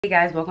Hey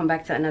guys, welcome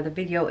back to another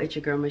video. It's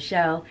your girl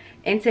Michelle.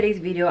 In today's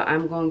video,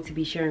 I'm going to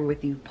be sharing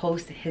with you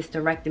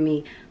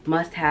post-hysterectomy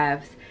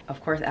must-haves. Of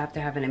course, after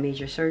having a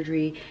major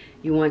surgery,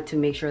 you want to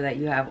make sure that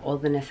you have all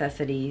the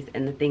necessities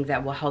and the things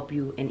that will help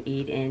you and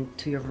aid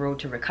into your road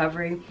to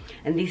recovery.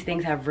 And these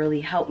things have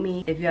really helped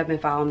me. If you have been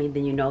following me,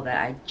 then you know that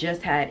I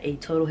just had a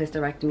total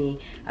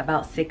hysterectomy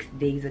about 6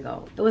 days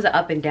ago. It was an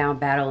up and down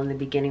battle in the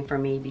beginning for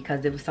me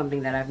because it was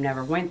something that I've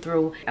never went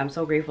through. I'm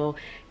so grateful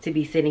to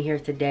be sitting here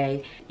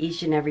today.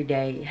 Each and every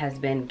day has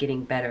been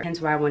getting better.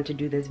 Hence why I want to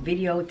do this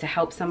video, to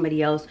help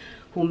somebody else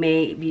who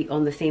may be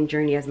on the same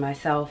journey as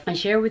myself and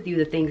share with you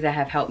the things that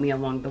have helped me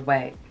along the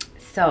way.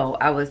 So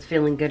I was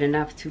feeling good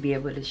enough to be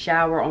able to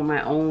shower on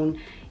my own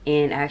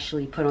and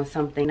actually put on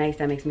something nice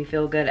that makes me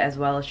feel good, as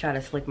well as try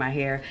to slick my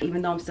hair.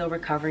 Even though I'm still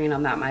recovering and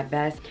I'm not my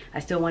best, I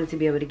still wanted to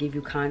be able to give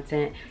you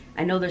content.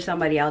 I know there's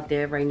somebody out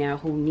there right now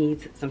who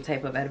needs some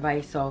type of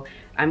advice, so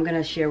I'm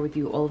gonna share with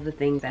you all of the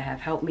things that have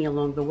helped me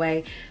along the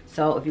way.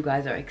 So if you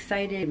guys are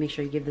excited, make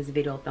sure you give this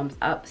video a thumbs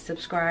up,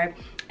 subscribe,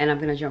 and I'm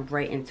gonna jump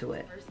right into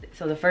it.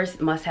 So the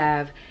first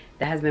must-have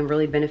that has been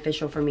really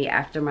beneficial for me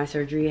after my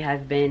surgery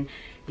has been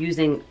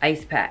using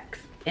ice packs.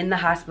 In the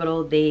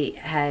hospital, they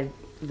had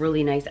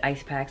really nice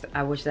ice packs.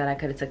 I wish that I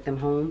could have took them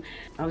home.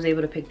 I was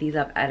able to pick these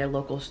up at a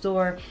local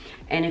store,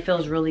 and it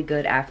feels really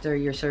good after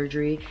your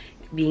surgery.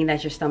 Being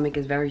that your stomach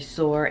is very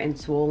sore and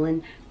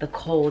swollen, the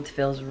cold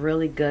feels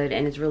really good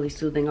and it's really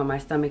soothing on my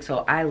stomach.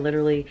 So I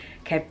literally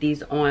kept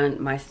these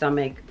on my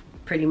stomach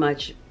pretty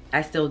much.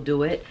 I still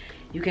do it.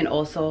 You can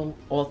also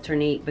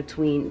alternate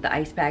between the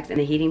ice packs and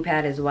the heating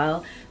pad as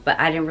well, but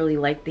I didn't really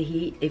like the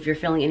heat. If you're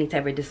feeling any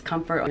type of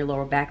discomfort on your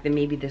lower back, then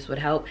maybe this would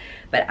help,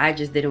 but I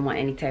just didn't want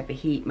any type of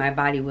heat. My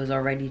body was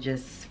already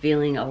just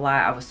feeling a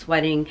lot. I was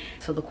sweating,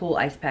 so the cool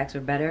ice packs were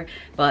better,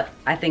 but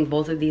I think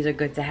both of these are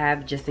good to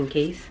have just in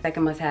case.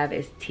 Second must have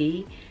is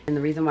tea, and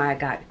the reason why I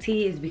got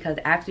tea is because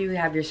after you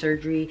have your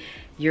surgery,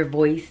 your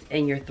voice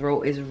and your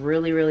throat is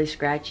really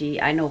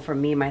scratchy. I know for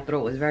me, my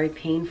throat was very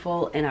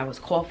painful and I was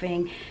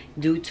coughing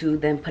due to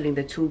them putting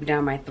the tube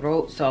down my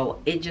throat.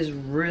 So it just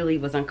really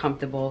was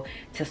uncomfortable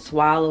to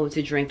swallow,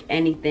 to drink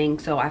anything.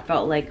 So I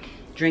felt like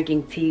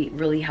drinking tea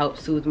really helped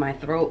soothe my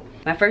throat.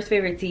 My first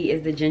favorite tea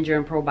is the ginger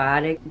and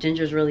probiotic.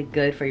 Ginger is really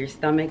good for your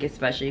stomach,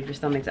 especially if your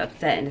stomach's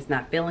upset and it's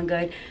not feeling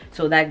good.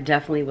 So that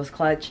definitely was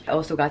clutch. I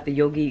also got the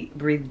Yogi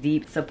Breathe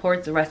Deep,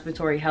 supports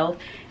respiratory health,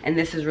 and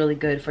this is really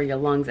good for your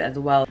lungs as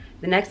well.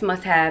 The next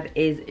must have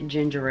is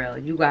ginger ale.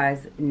 You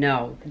guys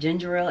know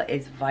ginger ale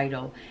is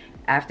vital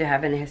after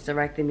having a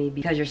hysterectomy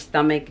because your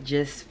stomach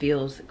just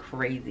feels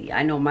crazy.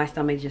 I know my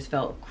stomach just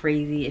felt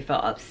crazy. It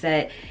felt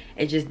upset.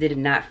 It just did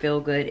not feel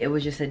good. It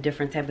was just a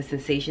different type of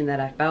sensation that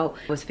I felt.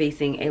 I was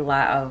facing a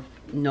lot of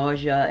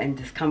nausea and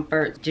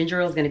discomfort.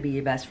 Ginger ale is going to be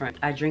your best friend.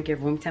 I drink it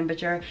room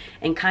temperature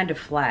and kind of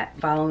flat,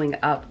 following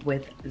up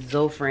with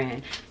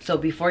Zofran. So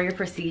before your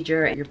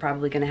procedure, you're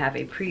probably going to have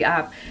a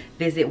pre-op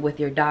visit with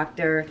your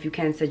doctor. If you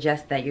can,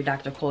 suggest that your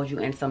doctor calls you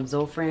in some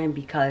Zofran,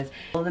 because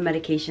all the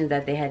medications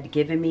that they had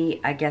given me,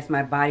 I guess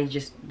my body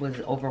just was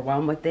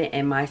overwhelmed with it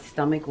and my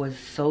stomach was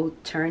so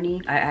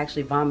turny. I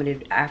actually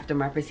vomited after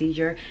my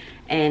procedure,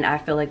 and I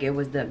feel like it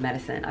was the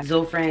medicine.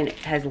 Zofran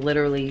has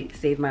literally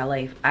saved my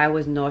life. I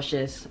was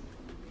nauseous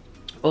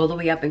all the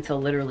way up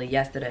until literally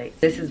yesterday.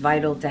 This is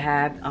vital to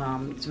have.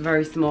 It's a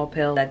very small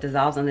pill that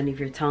dissolves underneath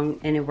your tongue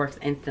and it works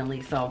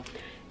instantly. So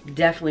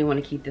definitely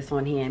want to keep this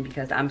on hand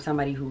because I'm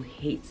somebody who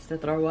hates to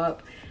throw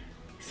up.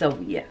 So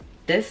yeah,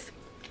 this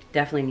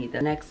definitely need.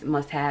 The next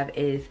must have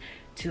is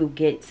to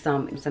get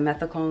some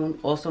methicone,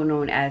 also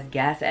known as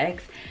Gas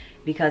X,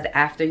 because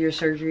after your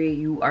surgery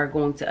you are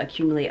going to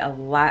accumulate a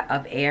lot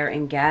of air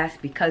and gas,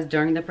 because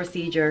during the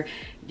procedure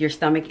your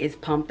stomach is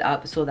pumped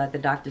up so that the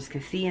doctors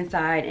can see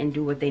inside and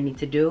do what they need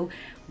to do.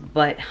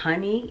 But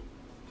honey,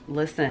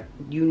 listen,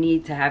 you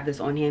need to have this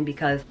on hand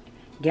because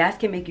gas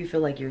can make you feel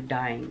like you're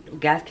dying.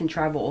 Gas can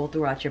travel all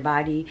throughout your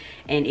body,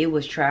 and it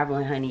was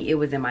traveling, honey. It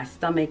was in my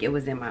stomach, it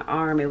was in my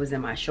arm, it was in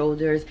my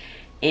shoulders,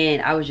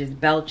 and I was just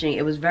belching.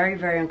 It was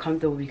very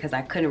uncomfortable because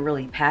I couldn't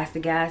really pass the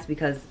gas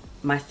because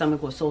my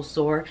stomach was so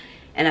sore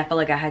and I felt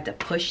like I had to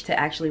push to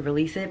actually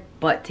release it.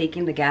 But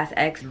taking the Gas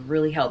X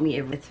really helped me.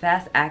 It's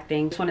fast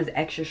acting. This one is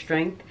extra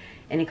strength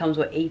and it comes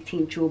with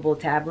 18 chewable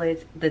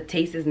tablets. The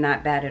taste is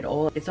not bad at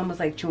all. It's almost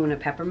like chewing a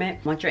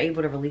peppermint. Once you're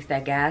able to release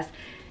that gas,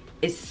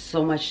 it's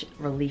so much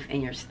relief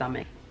in your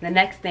stomach. The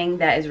next thing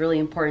that is really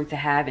important to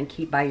have and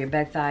keep by your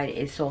bedside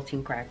is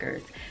saltine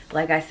crackers.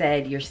 Like I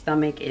said, your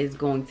stomach is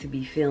going to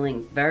be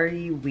feeling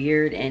very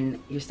weird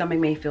and your stomach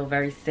may feel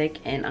very sick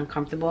and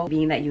uncomfortable.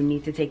 Being that you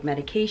need to take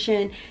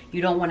medication,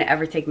 you don't want to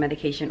ever take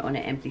medication on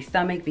an empty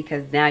stomach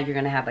because now you're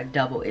going to have a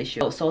double issue.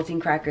 So saltine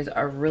crackers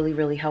are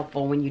really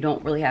helpful when you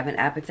don't really have an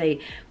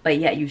appetite, but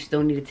yet you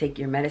still need to take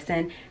your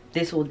medicine.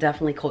 This will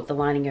definitely coat the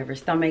lining of your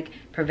stomach,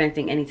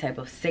 preventing any type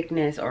of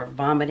sickness or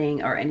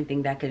vomiting or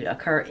anything that could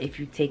occur if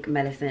you take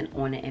medicine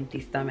on an empty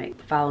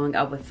stomach. Following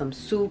up with some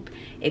soup.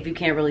 If you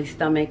can't really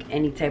stomach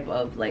any type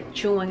of like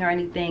chewing or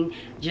anything,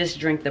 just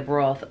drink the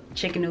broth.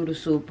 Chicken noodle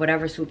soup,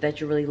 whatever soup that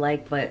you really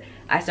like, but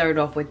I started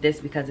off with this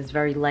because it's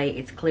very light,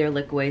 it's clear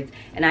liquids,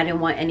 and I didn't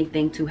want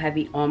anything too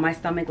heavy on my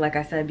stomach, like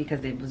I said,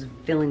 because it was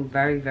feeling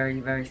very, very,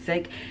 very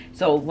sick.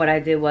 So what I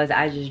did was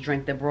I just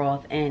drank the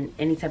broth, and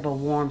any type of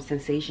warm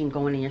sensation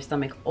going in your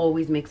stomach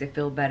always makes it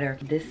feel better.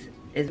 This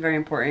is very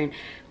important.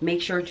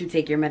 Make sure to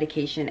take your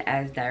medication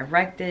as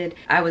directed.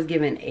 I was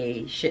given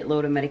a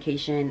shitload of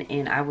medication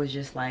and I was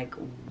just like,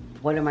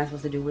 what am I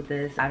supposed to do with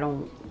this? I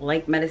don't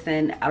like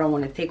medicine. I don't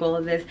want to take all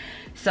of this.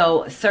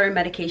 So certain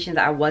medications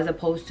I was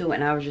opposed to,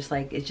 and I was just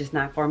like, it's just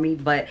not for me.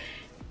 But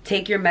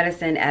take your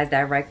medicine as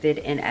directed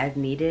and as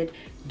needed.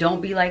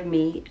 Don't be like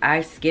me.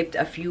 I skipped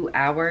a few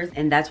hours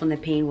and that's when the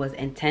pain was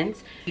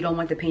intense. You don't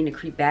want the pain to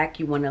creep back.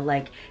 You want to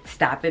like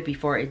stop it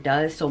before it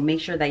does. So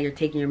make sure that you're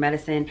taking your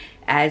medicine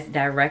as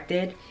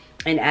directed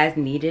and as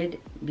needed,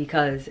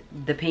 because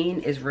the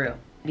pain is real.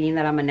 Being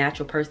that I'm a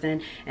natural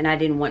person and I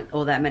didn't want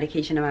all that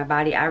medication in my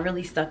body, I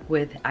really stuck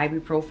with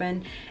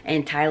ibuprofen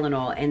and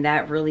Tylenol, and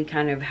that really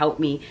kind of helped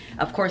me.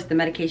 Of course, the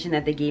medication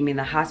that they gave me in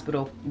the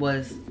hospital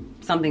was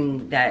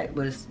something that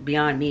was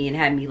beyond me and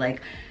had me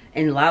like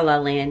in la la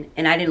land,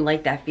 and I didn't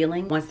like that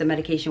feeling. Once the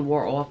medication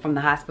wore off from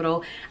the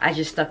hospital, I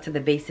just stuck to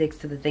the basics,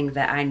 to the things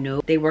that I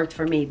knew. They worked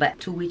for me, but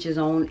to each his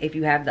own. If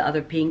you have the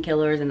other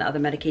painkillers and the other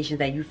medications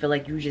that you feel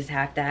like you just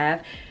have to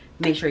have,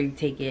 make sure you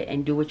take it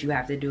and do what you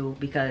have to do,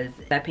 because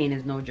that pain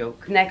is no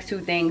joke. Next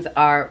two things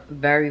are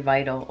very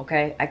vital,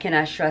 okay? I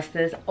cannot stress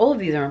this. All of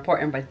these are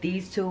important, but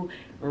these two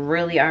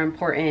really are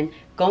important.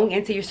 Going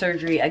into your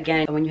surgery,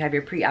 again, when you have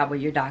your pre-op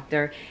with your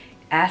doctor,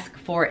 ask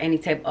for any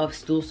type of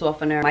stool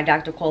softener. My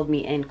doctor called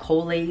me in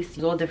Colace,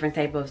 all different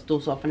type of stool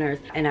softeners,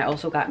 and I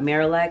also got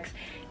Miralax.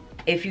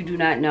 If you do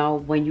not know,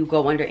 when you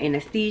go under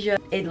anesthesia,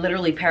 it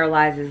literally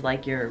paralyzes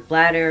like your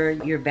bladder,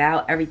 your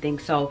bowel, everything.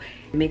 So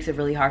it makes it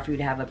really hard for you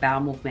to have a bowel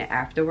movement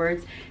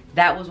afterwards.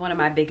 That was one of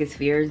my biggest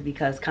fears,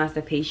 because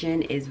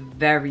constipation is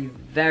very,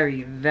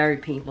 very, very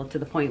painful, to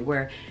the point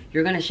where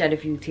you're gonna shed a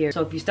few tears.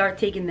 So if you start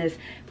taking this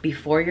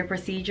before your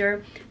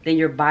procedure, then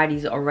your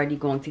body's already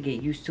going to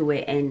get used to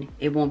it and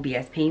it won't be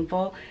as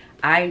painful.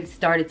 I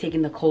started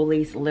taking the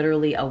Colace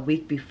literally a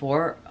week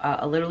before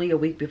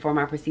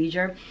my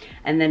procedure.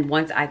 And then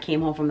once I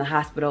came home from the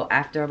hospital,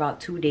 after about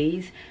 2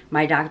 days,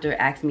 my doctor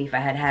asked me if I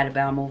had had a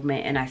bowel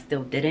movement, and I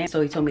still didn't.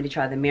 So he told me to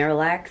try the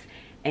Miralax.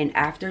 And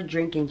after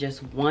drinking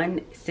just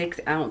 1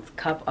 6-ounce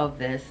cup of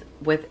this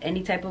with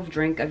any type of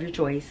drink of your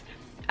choice,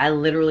 I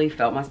literally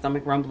felt my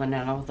stomach rumbling,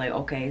 and I was like,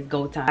 okay, it's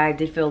go time. I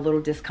did feel a little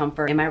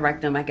discomfort in my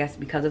rectum, I guess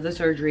because of the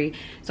surgery.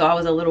 So I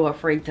was a little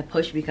afraid to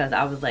push, because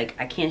I was like,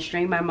 I can't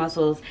strain my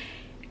muscles.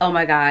 Oh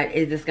my God,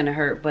 is this gonna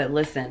hurt? But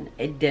listen,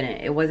 it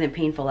didn't. It wasn't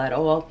painful at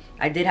all.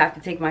 I did have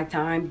to take my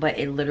time, but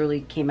it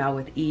literally came out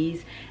with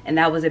ease. And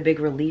that was a big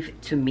relief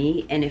to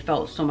me, and it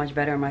felt so much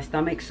better in my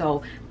stomach.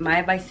 So my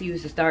advice to you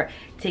is to start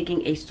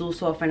taking a stool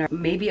softener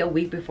maybe a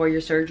week before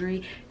your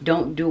surgery.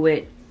 Don't do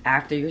it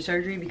after your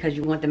surgery, because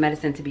you want the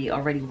medicine to be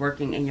already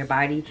working in your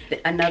body.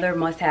 Another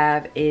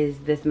must-have is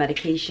this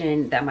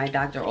medication that my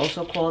doctor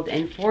also called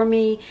in for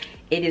me.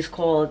 It is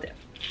called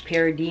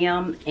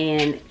Peridium,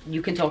 and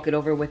you can talk it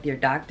over with your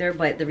doctor.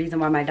 But the reason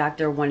why my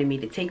doctor wanted me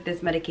to take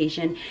this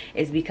medication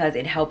is because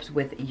it helps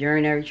with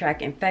urinary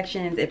tract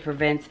infections. It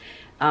prevents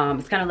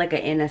it's kind of like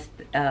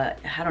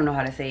I don't know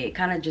how to say it,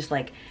 kind of just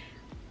like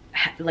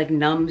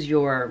numbs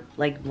your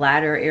like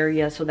bladder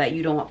area, so that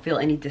you don't feel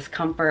any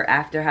discomfort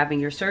after having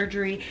your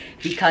surgery,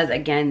 because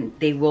again,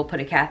 they will put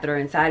a catheter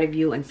inside of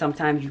you, and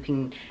sometimes you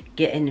can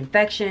get an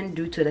infection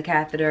due to the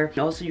catheter. And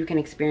also you can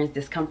experience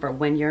discomfort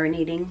when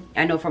urinating.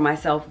 I know for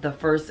myself, the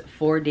first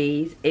 4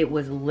 days it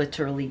was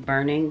literally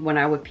burning when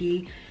I would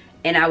pee,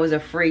 and I was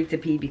afraid to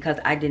pee because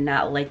I did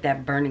not like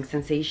that burning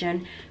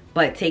sensation.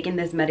 But taking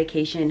this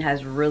medication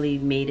has really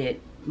made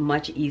it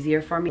much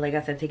easier for me. Like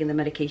I said, taking the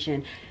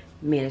medication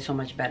made it so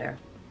much better.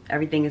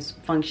 Everything is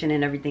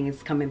functioning, everything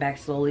is coming back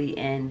slowly,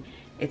 and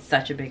it's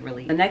such a big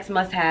relief. The next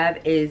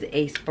must-have is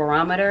a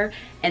spirometer,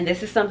 and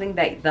this is something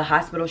that the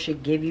hospital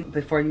should give you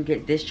before you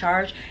get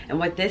discharged. And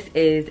what this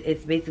is,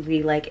 it's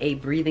basically like a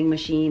breathing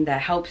machine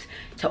that helps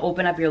to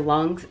open up your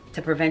lungs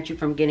to prevent you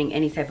from getting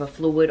any type of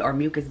fluid or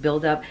mucus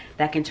buildup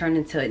that can turn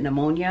into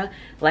pneumonia.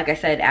 Like I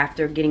said,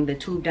 after getting the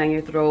tube down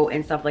your throat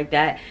and stuff like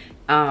that,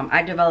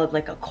 I developed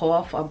like a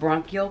cough, a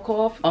bronchial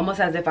cough, almost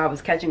as if I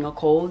was catching a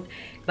cold.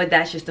 But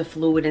that's just the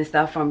fluid and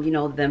stuff from, you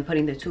know, them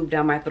putting the tube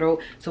down my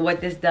throat. So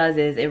what this does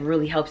is it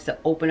really helps to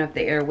open up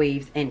the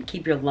airwaves and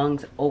keep your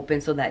lungs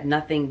open so that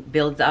nothing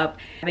builds up.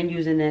 I've been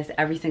using this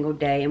every single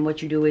day, and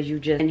what you do is you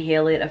just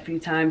inhale it a few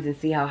times and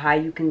see how high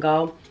you can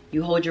go.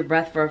 You hold your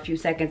breath for a few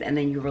seconds and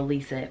then you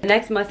release it. The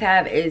next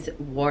must-have is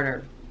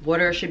water.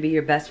 Water should be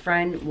your best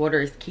friend.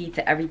 Water is key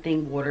to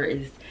everything. Water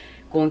is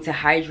going to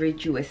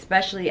hydrate you,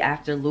 especially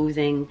after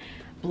losing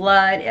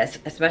blood,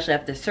 especially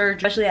after surgery,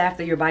 especially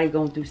after your body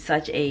going through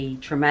such a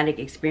traumatic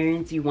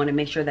experience. You want to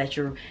make sure that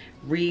you're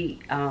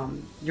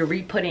you're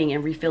re-putting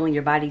and refilling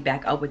your body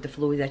back up with the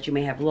fluids that you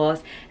may have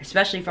lost,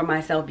 especially for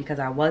myself because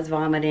I was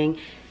vomiting.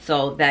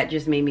 So that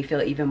just made me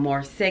feel even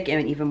more sick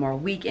and even more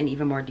weak and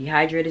even more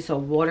dehydrated. So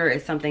water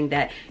is something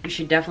that you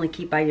should definitely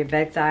keep by your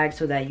bedside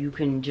so that you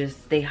can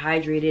just stay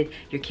hydrated.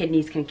 Your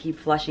kidneys can keep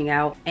flushing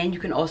out, and you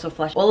can also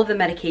flush all of the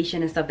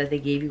medication and stuff that they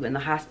gave you in the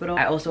hospital.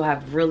 I also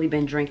have really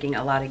been drinking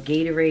a lot of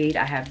Gatorade.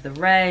 I have the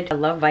red. I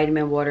love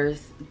vitamin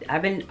waters.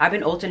 I've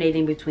been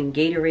alternating between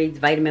Gatorades,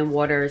 vitamin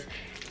waters,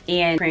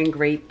 and cran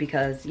grape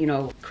because, you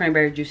know,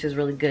 cranberry juice is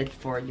really good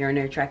for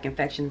urinary tract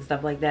infections and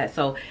stuff like that.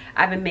 So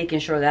I've been making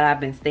sure that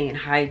I've been staying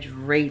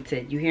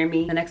hydrated. You hear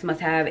me? The next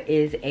must have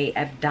is a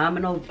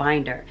abdominal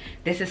binder.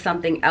 This is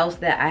something else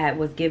that I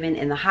was given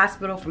in the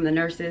hospital from the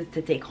nurses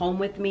to take home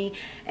with me.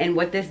 And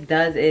what this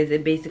does is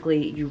it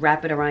basically, you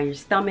wrap it around your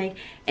stomach,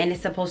 and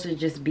it's supposed to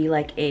just be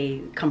like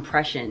a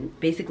compression,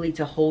 basically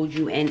to hold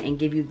you in and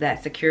give you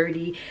that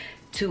security,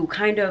 to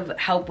kind of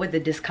help with the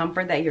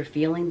discomfort that you're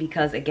feeling,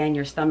 because again,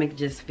 your stomach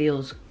just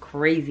feels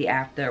crazy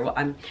after.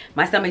 Well,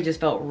 my stomach just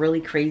felt really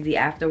crazy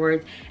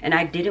afterwards, and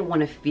I didn't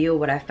want to feel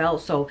what I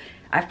felt. So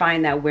I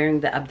find that wearing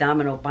the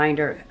abdominal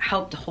binder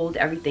helped hold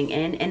everything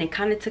in, and it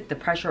kind of took the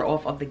pressure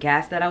off of the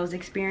gas that I was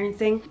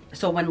experiencing.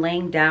 So when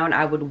laying down,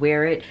 I would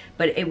wear it,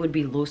 but it would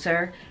be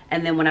looser.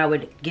 And then when I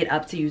would get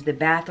up to use the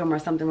bathroom or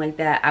something like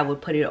that, I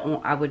would put it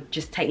on, I would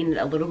just tighten it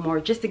a little more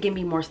just to give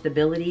me more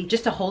stability,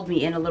 just to hold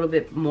me in a little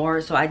bit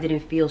more so I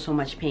didn't feel so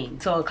much pain.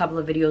 So a couple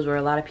of videos where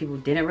a lot of people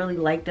didn't really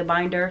like the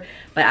binder,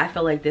 but I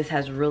feel like this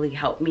has really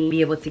helped me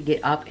be able to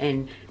get up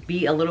and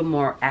be a little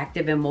more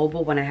active and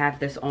mobile when I have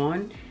this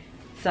on.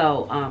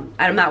 So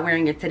I'm not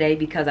wearing it today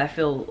because I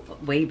feel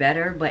way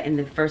better, but in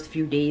the first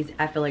few days,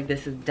 I feel like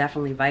this is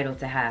definitely vital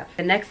to have.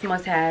 The next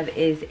must have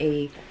is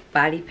a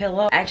body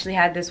pillow. I actually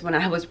had this when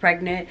I was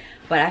pregnant,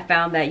 but I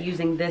found that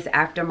using this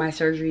after my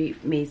surgery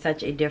made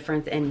such a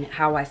difference in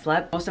how I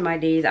slept. Most of my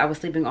days I was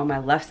sleeping on my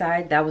left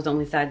side. That was the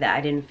only side that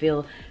I didn't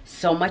feel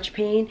so much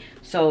pain.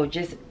 So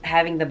just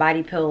having the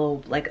body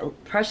pillow like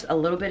pressed a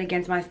little bit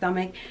against my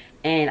stomach,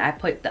 and I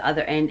put the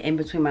other end in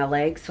between my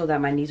legs so that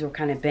my knees were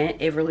kind of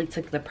bent, it really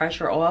took the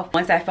pressure off.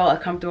 Once I felt a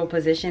comfortable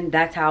position,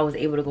 that's how I was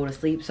able to go to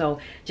sleep. So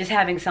just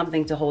having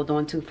something to hold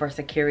on to for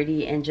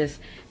security and just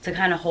to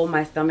kind of hold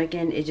my stomach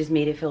in, it just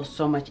made it feel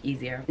so much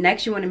easier.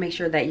 Next, you want to make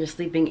sure that you're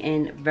sleeping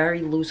in very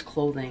loose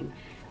clothing.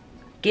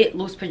 Get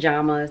loose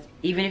pajamas.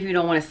 Even if you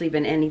don't want to sleep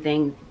in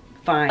anything,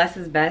 fine. Less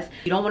is best.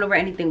 You don't want to wear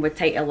anything with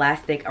tight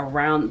elastic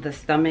around the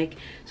stomach.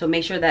 So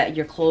make sure that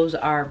your clothes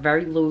are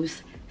very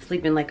loose.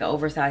 Sleep in like an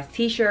oversized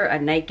t-shirt, a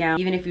nightgown.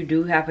 Even if you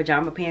do have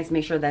pajama pants,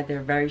 make sure that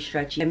they're very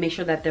stretchy, and make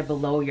sure that they're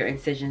below your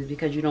incisions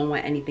because you don't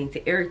want anything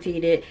to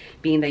irritate it,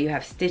 being that you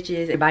have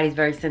stitches. Your body's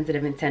very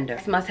sensitive and tender.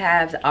 Next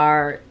must-haves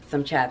are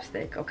some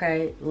chapstick,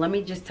 okay? Let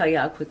me just tell you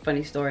a quick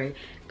funny story.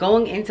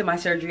 Going into my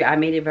surgery, I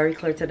made it very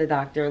clear to the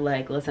doctor,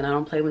 like, listen, I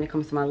don't play when it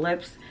comes to my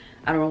lips.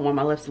 I don't want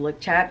my lips to look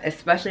chapped,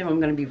 especially if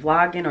I'm gonna be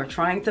vlogging or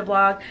trying to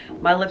vlog.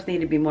 My lips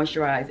need to be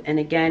moisturized. And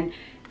again,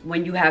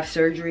 when you have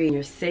surgery and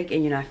you're sick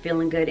and you're not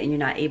feeling good and you're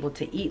not able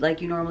to eat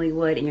like you normally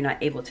would and you're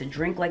not able to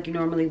drink like you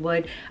normally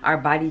would, our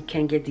body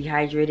can get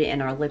dehydrated and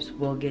our lips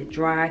will get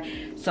dry.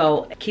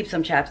 So keep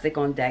some chapstick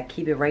on deck.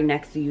 Keep it right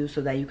next to you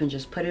so that you can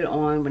just put it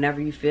on whenever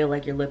you feel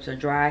like your lips are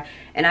dry.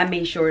 And I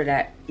made sure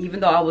that even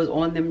though I was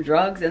on them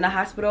drugs in the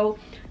hospital,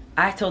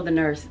 I told the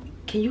nurse,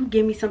 can you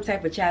give me some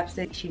type of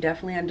chapstick? She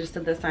definitely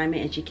understood the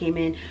assignment, and she came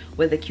in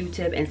with a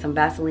Q-tip and some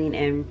Vaseline,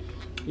 and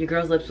your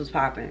girl's lips was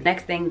popping.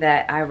 Next thing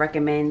that I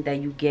recommend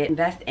that you get,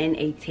 invest in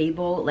a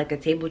table, like a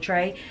table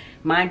tray.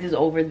 Mine is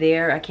over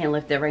there. I can't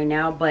lift it right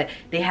now, but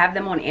they have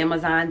them on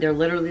Amazon. They're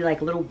literally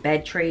like little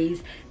bed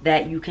trays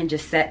that you can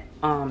just set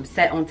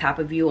on top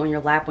of you on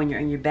your lap when you're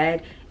in your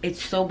bed.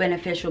 It's so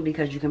beneficial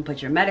because you can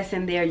put your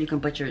medicine there, you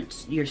can put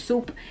your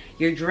soup,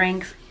 your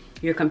drinks,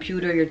 your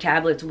computer, your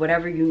tablets,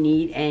 whatever you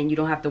need, and you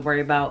don't have to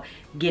worry about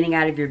getting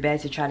out of your bed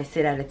to try to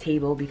sit at a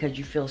table because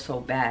you feel so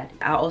bad.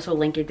 I'll also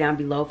link it down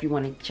below if you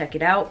want to check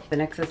it out. The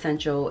next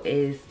essential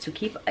is to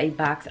keep a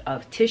box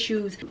of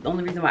tissues. The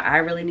only reason why I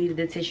really needed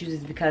the tissues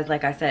is because,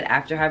 like I said,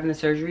 after having the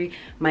surgery,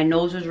 my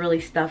nose was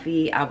really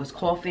stuffy. I was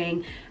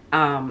coughing.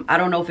 I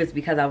don't know if it's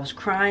because I was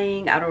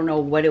crying. I don't know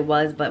what it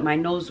was, but my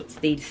nose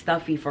stayed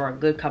stuffy for a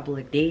good couple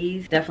of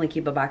days. Definitely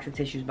keep a box of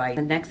tissues by you.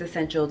 The next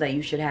essential that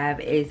you should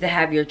have is to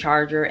have your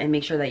charger and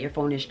make sure that your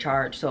phone is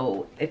charged.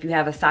 So if you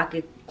have a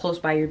socket close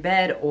by your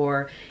bed,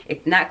 or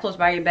it's not close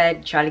by your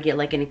bed, try to get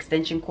like an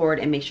extension cord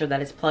and make sure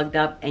that it's plugged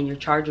up and your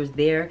charger's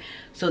there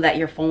so that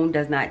your phone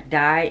does not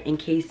die in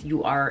case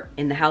you are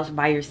in the house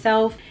by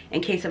yourself.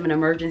 In case of an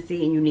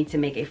emergency and you need to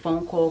make a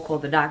phone call, call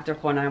the doctor,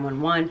 call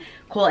 911,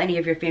 call any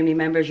of your family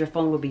members, your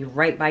phone will be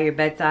right by your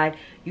bedside.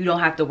 You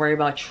don't have to worry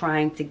about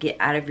trying to get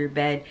out of your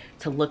bed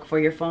to look for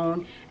your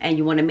phone, and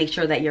you want to make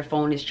sure that your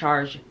phone is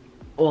charged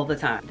all the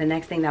time. The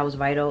next thing that was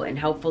vital and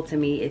helpful to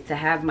me is to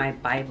have my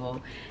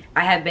Bible.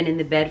 I have been in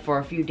the bed for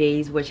a few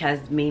days, which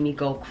has made me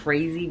go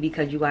crazy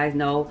because you guys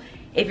know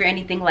If you're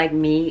anything like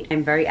me,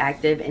 I'm very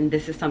active, and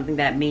this is something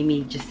that made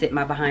me just sit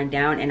my behind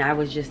down, and I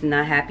was just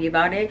not happy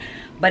about it.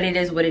 But it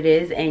is what it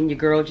is, and your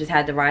girl just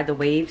had to ride the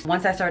waves.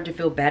 Once I started to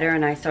feel better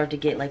and I started to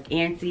get like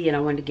antsy and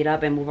I wanted to get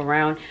up and move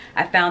around,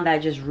 I found that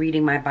just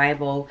reading my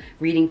Bible,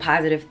 reading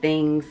positive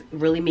things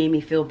really made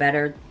me feel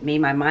better, made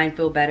my mind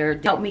feel better,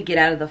 helped me get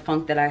out of the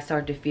funk that I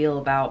started to feel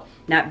about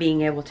not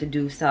being able to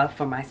do stuff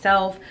for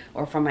myself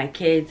or for my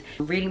kids.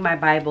 Reading my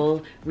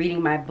Bible,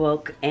 reading my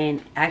book,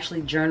 and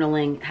actually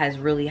journaling has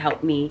really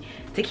helped me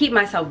to keep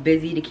myself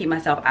busy, to keep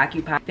myself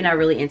occupied. If you're not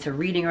really into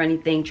reading or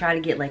anything, try to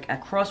get like a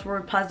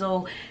crossword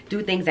puzzle,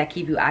 do things that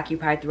keep you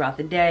occupied throughout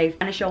the day.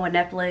 Find a show on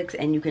Netflix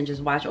and you can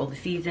just watch all the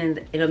seasons.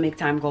 It'll make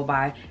time go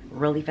by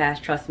really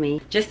fast, trust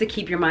me. Just to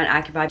keep your mind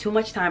occupied. Too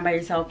much time by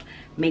yourself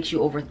makes you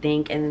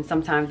overthink, and then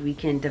sometimes we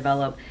can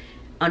develop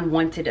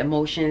unwanted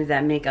emotions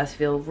that make us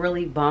feel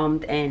really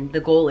bummed, and the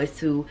goal is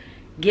to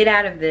get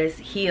out of this,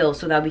 heal,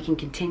 so that we can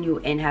continue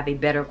and have a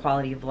better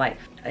quality of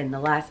life. And the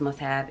last must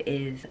have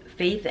is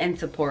faith and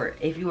support.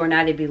 If you are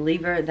not a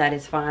believer, that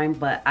is fine,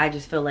 but I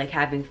just feel like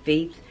having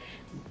faith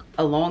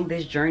along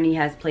this journey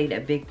has played a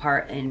big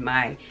part in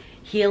my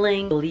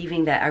healing,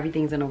 believing that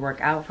everything's gonna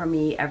work out for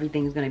me,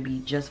 everything's gonna be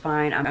just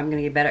fine. I'm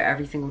gonna get better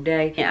every single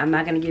day, and I'm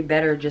not gonna get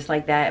better just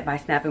like that by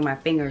snapping my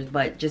fingers,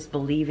 but just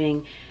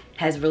believing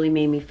has really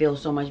made me feel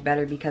so much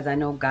better, because I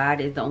know God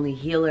is the only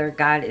healer.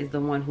 God is the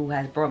one who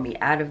has brought me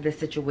out of this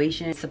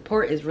situation.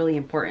 Support is really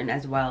important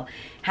as well.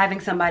 Having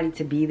somebody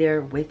to be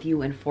there with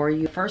you and for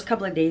you. The first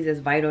couple of days is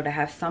vital to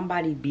have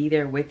somebody be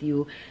there with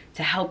you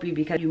to help you,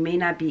 because you may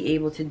not be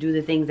able to do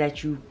the things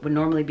that you would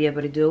normally be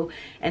able to do,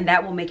 and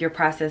that will make your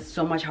process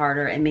so much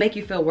harder and make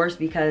you feel worse,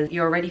 because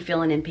you're already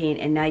feeling in pain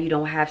and now you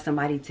don't have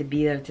somebody to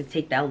be there to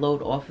take that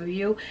load off of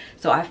you.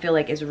 So I feel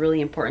like it's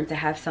really important to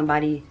have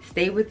somebody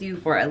stay with you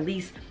for at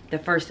least the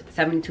first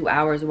 72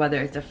 hours,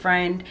 whether it's a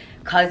friend,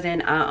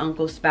 cousin, aunt,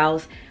 uncle,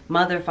 spouse,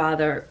 mother,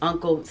 father,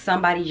 uncle.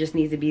 Somebody just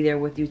needs to be there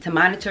with you to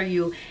monitor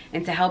you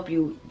and to help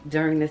you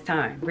during this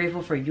time. I'm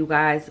grateful for you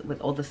guys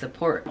with all the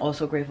support.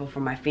 Also grateful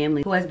for my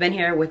family who has been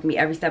here with me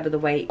every step of the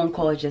way. A phone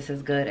call is just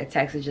as good, a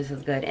text is just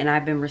as good, and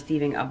I've been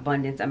receiving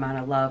abundance amount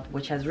of love,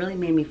 which has really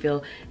made me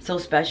feel so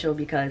special,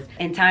 because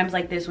in times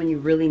like this when you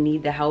really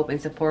need the help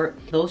and support,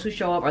 those who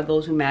show up are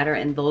those who matter,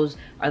 and those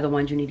are the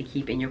ones you need to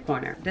keep in your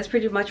corner. This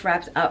pretty much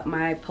wraps up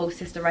my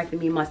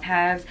post-hysterectomy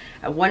must-haves.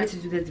 I wanted to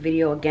do this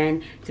video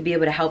again to be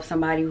able to help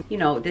somebody. You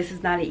know, this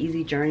is not an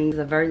easy journey. It's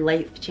a very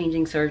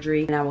life-changing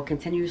surgery, and I will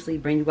continuously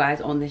bring you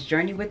guys on this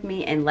journey with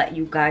me and let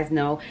you guys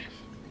know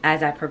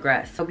as I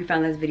progress. Hope you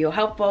found this video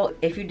helpful.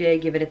 If you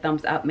did, give it a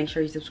thumbs up. Make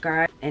sure you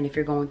subscribe. And if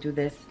you're going through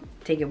this,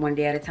 take it one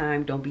day at a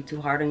time. Don't be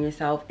too hard on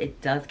yourself. It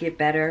does get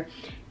better,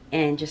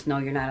 and just know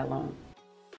you're not alone.